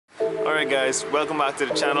Alright guys, welcome back to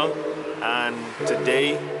the channel. And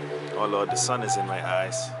today, oh lord, the sun is in my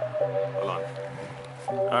eyes. Hold on.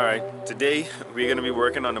 Alright, today we're going to be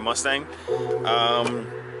working on the Mustang. I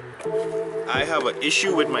have an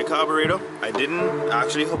issue with my carburetor. I didn't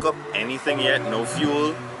actually hook up anything yet, no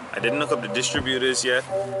fuel. I didn't hook up the distributors yet.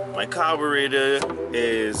 My carburetor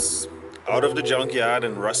is out of the junkyard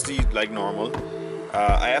and rusty like normal.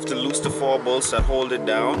 I have to loose the 4 bolts that hold it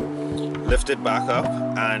down, lift it back up,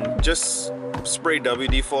 and just spray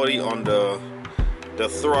WD-40 on the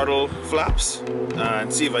throttle flaps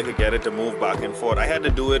and see if I could get it to move back and forth. I had to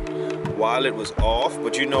do it while it was off,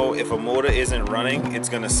 but you know, if a motor isn't running, it's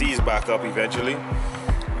gonna seize back up eventually.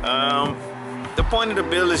 The point of the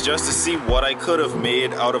build is just to see what I could have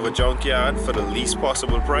made out of a junkyard for the least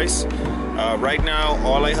possible price. Right now,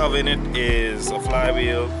 all I have in it is a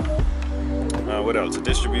flywheel. What else? A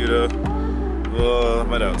distributor.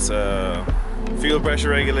 What else? Fuel pressure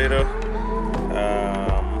regulator.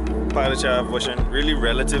 Pilot shaft bushing. Really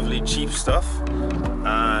relatively cheap stuff.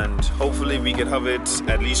 And hopefully we can have it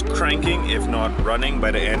at least cranking, if not running,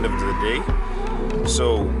 by the end of the day.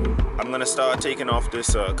 So I'm gonna start taking off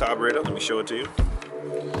this carburetor. Let me show it to you.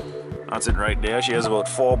 That's it right there. She has about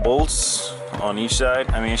 4 bolts on each side.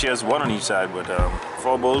 I mean, she has 1 on each side, but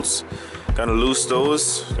 4 bolts. Gonna loose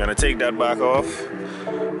those. Gonna take that back off,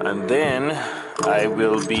 and then I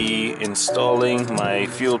will be installing my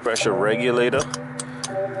fuel pressure regulator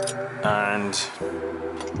and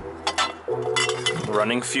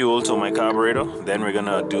running fuel to my carburetor. Then we're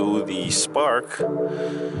gonna do the spark,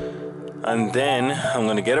 and then I'm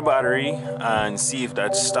gonna get a battery and see if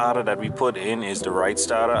that starter that we put in is the right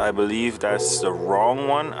starter. I believe that's the wrong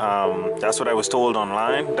one. That's what I was told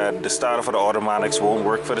online, that the starter for the automatics won't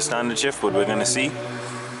work for the standard shift, but we're gonna see.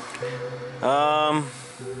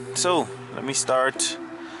 So let me start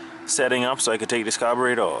setting up so I can take this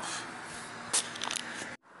carburetor off.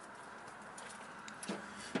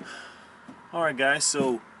 Alright guys,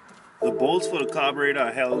 so the bolts for the carburetor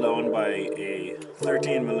are held on by a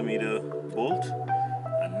 13mm bolt,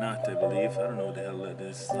 a nut I believe. I don't know what the hell that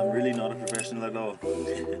is. I'm really not a professional at all.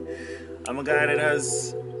 I'm a guy that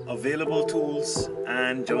has available tools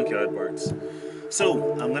and junkyard parts.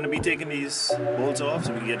 So I'm going to be taking these bolts off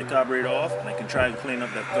so we can get the carburetor off, and I can try and clean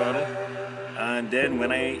up that throttle. And then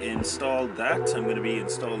when I install that, I'm going to be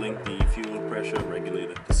installing the fuel pressure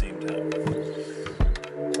regulator at the same time.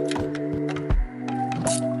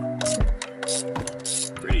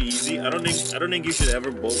 I don't think you should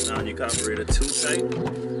ever bolt down your carburetor too tight.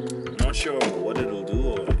 I'm not sure what it'll do,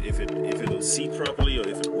 or if it'll seat properly, or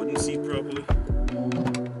if it wouldn't seat properly.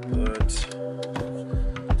 But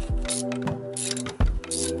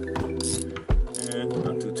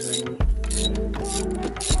not too tight.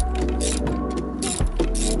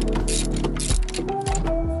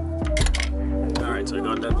 All right, so I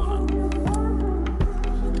got that one up.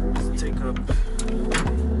 Let's take up.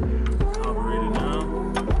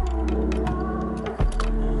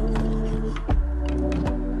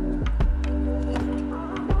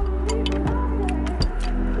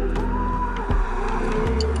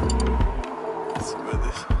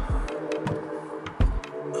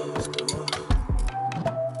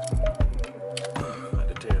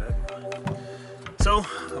 So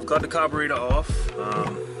I've got the carburetor off.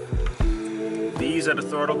 These are the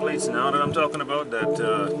throttle plates now that I'm talking about that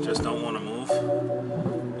just don't want to move.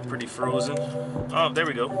 They're pretty frozen. Oh, there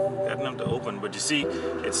we go. Getting them to open, but you see,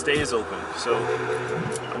 it stays open. So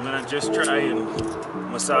I'm gonna just try and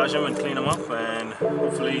massage them and clean them up, and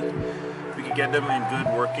hopefully we can get them in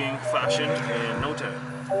good working fashion in no time.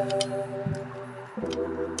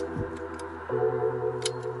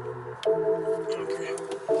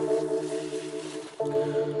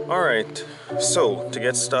 Alright, so to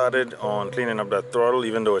get started on cleaning up that throttle,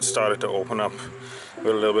 even though it started to open up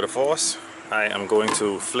with a little bit of force, I am going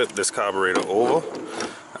to flip this carburetor over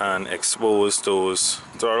and expose those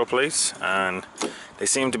throttle plates, and they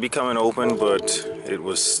seem to be coming open, but it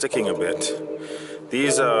was sticking a bit.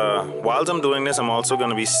 These while I'm doing this, I'm also going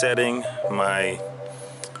to be setting my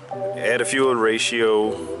air to fuel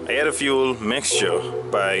ratio, air to fuel mixture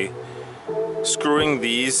by screwing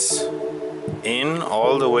these in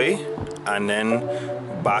all the way and then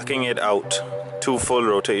backing it out 2 full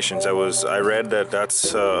rotations. I read that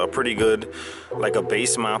that's pretty good, like a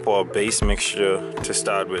base map or a base mixture to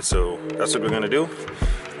start with. So that's what we're gonna do.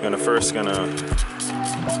 We're gonna first get a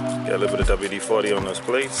little bit of WD-40 on those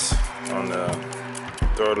plates, on the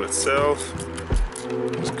throttle itself.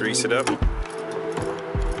 Just grease it up,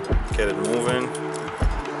 get it moving.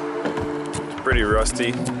 It's pretty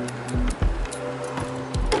rusty.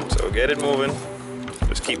 So get it moving,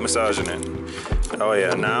 just keep massaging it. Oh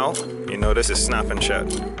yeah, now you notice it's snapping shut.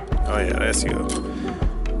 Oh yeah, let's go.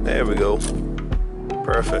 There we go.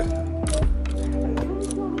 Perfect.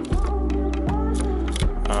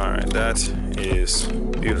 Alright, that is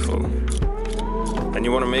beautiful. And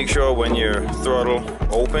you want to make sure when your throttle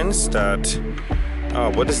opens that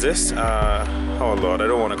what is this? Oh Lord, I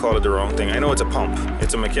don't want to call it the wrong thing. I know it's a pump.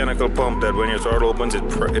 It's a mechanical pump that when your throttle opens,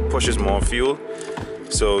 it pushes more fuel.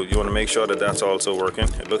 So you want to make sure that that's also working.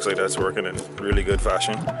 It looks like that's working in really good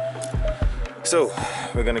fashion. So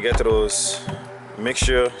we're gonna get to those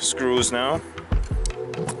mixture screws now,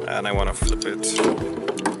 and I want to flip it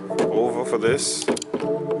over for this.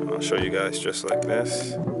 And I'll show you guys just like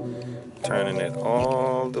this, turning it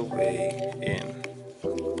all the way in,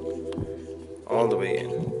 all the way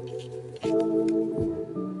in.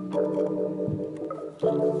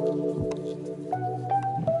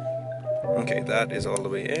 Okay, that is all the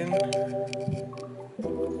way in.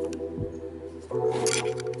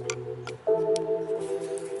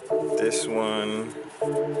 This one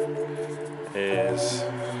is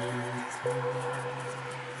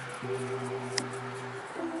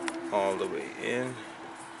all the way in.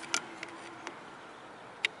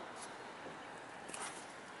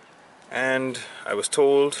 And I was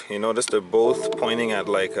told, you notice they're both pointing at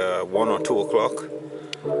like 1 or 2 o'clock.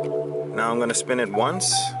 Now I'm gonna spin it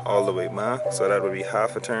once, all the way back, so that would be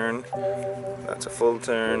half a turn. That's a full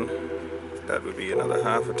turn. That would be another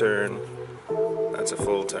half a turn. That's a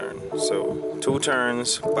full turn. So 2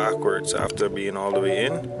 turns backwards after being all the way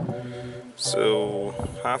in. So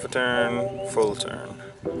half a turn, full turn.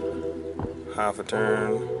 Half a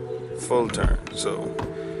turn, full turn. So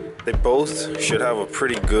they both should have a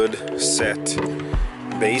pretty good set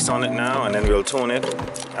base on it now, and then we'll tune it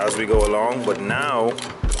as we go along. But now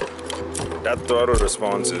that throttle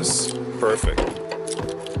response is perfect.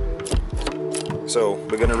 So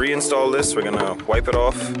we're gonna reinstall this. We're gonna wipe it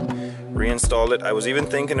off, reinstall it. I was even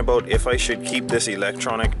thinking about if I should keep this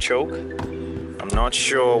electronic choke. I'm not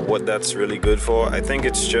sure what that's really good for. I think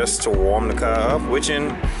it's just to warm the car up, which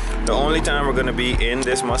in the only time we're gonna be in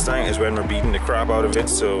this Mustang is when we're beating the crap out of it.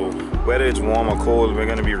 So whether it's warm or cold, we're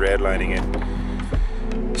gonna be redlining it.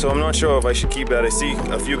 So I'm not sure if I should keep that. I see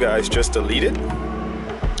a few guys just delete it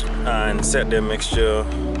and set their mixture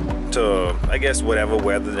to, I guess, whatever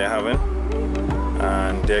weather they're having,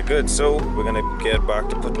 and they're good. So we're gonna get back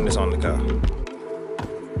to putting this on the car.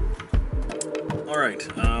 Alright,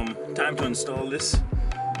 time to install this,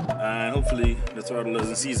 and hopefully the throttle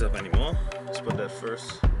doesn't seize up anymore. Let's put that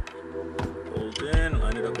first bolt in,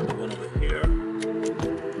 line it up with the one over here.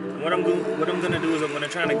 And what I'm gonna do is I'm gonna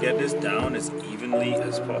try to get this down as evenly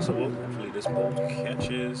as possible. Hopefully this bolt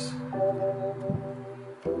catches.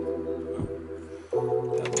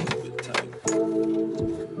 That one's a bit tight.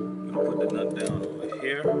 I'm gonna put the nut down over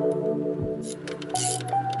here.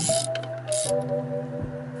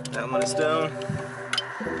 That one is down.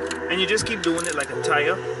 And you just keep doing it like a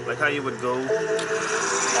tire, like how you would go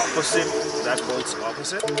opposite, that bolt's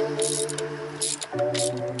opposite.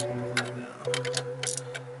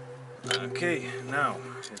 Okay, now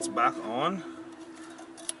it's back on.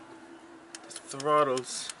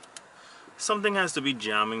 Throttles. Something has to be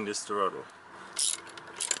jamming this throttle.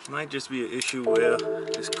 Might just be an issue where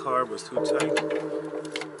this carb was too tight.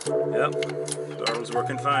 Yep, throttle's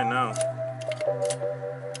working fine now.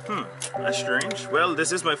 That's strange. Well,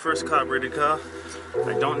 this is my first carbureted car.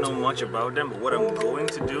 I don't know much about them, but what I'm going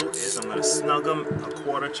to do is I'm going to snug them a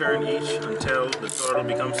quarter turn each until the throttle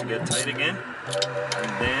becomes to get tight again,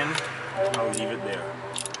 and then I'll leave it there.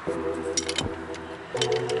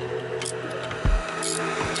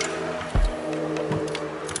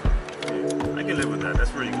 I can live with that.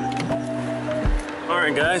 That's pretty good.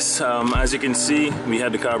 Alright guys, as you can see, we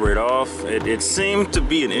had the carburetor off. It seemed to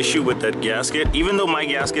be an issue with that gasket. Even though my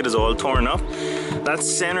gasket is all torn up, that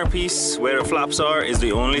centerpiece where the flaps are is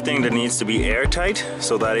the only thing that needs to be airtight.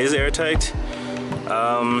 So that is airtight.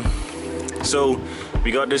 So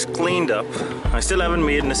we got this cleaned up. I still haven't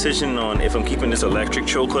made a decision on if I'm keeping this electric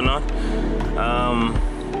choke or not.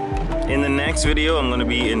 In the next video, I'm going to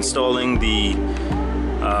be installing the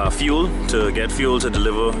fuel to get fuel to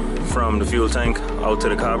deliver from the fuel tank out to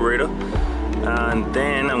the carburetor, and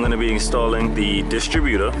then I'm going to be installing the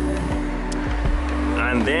distributor,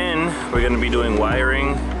 and then we're going to be doing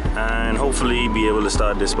wiring and hopefully be able to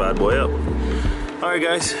start this bad boy up. Alright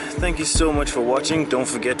guys, thank you so much for watching. Don't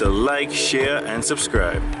forget to like, share and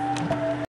subscribe.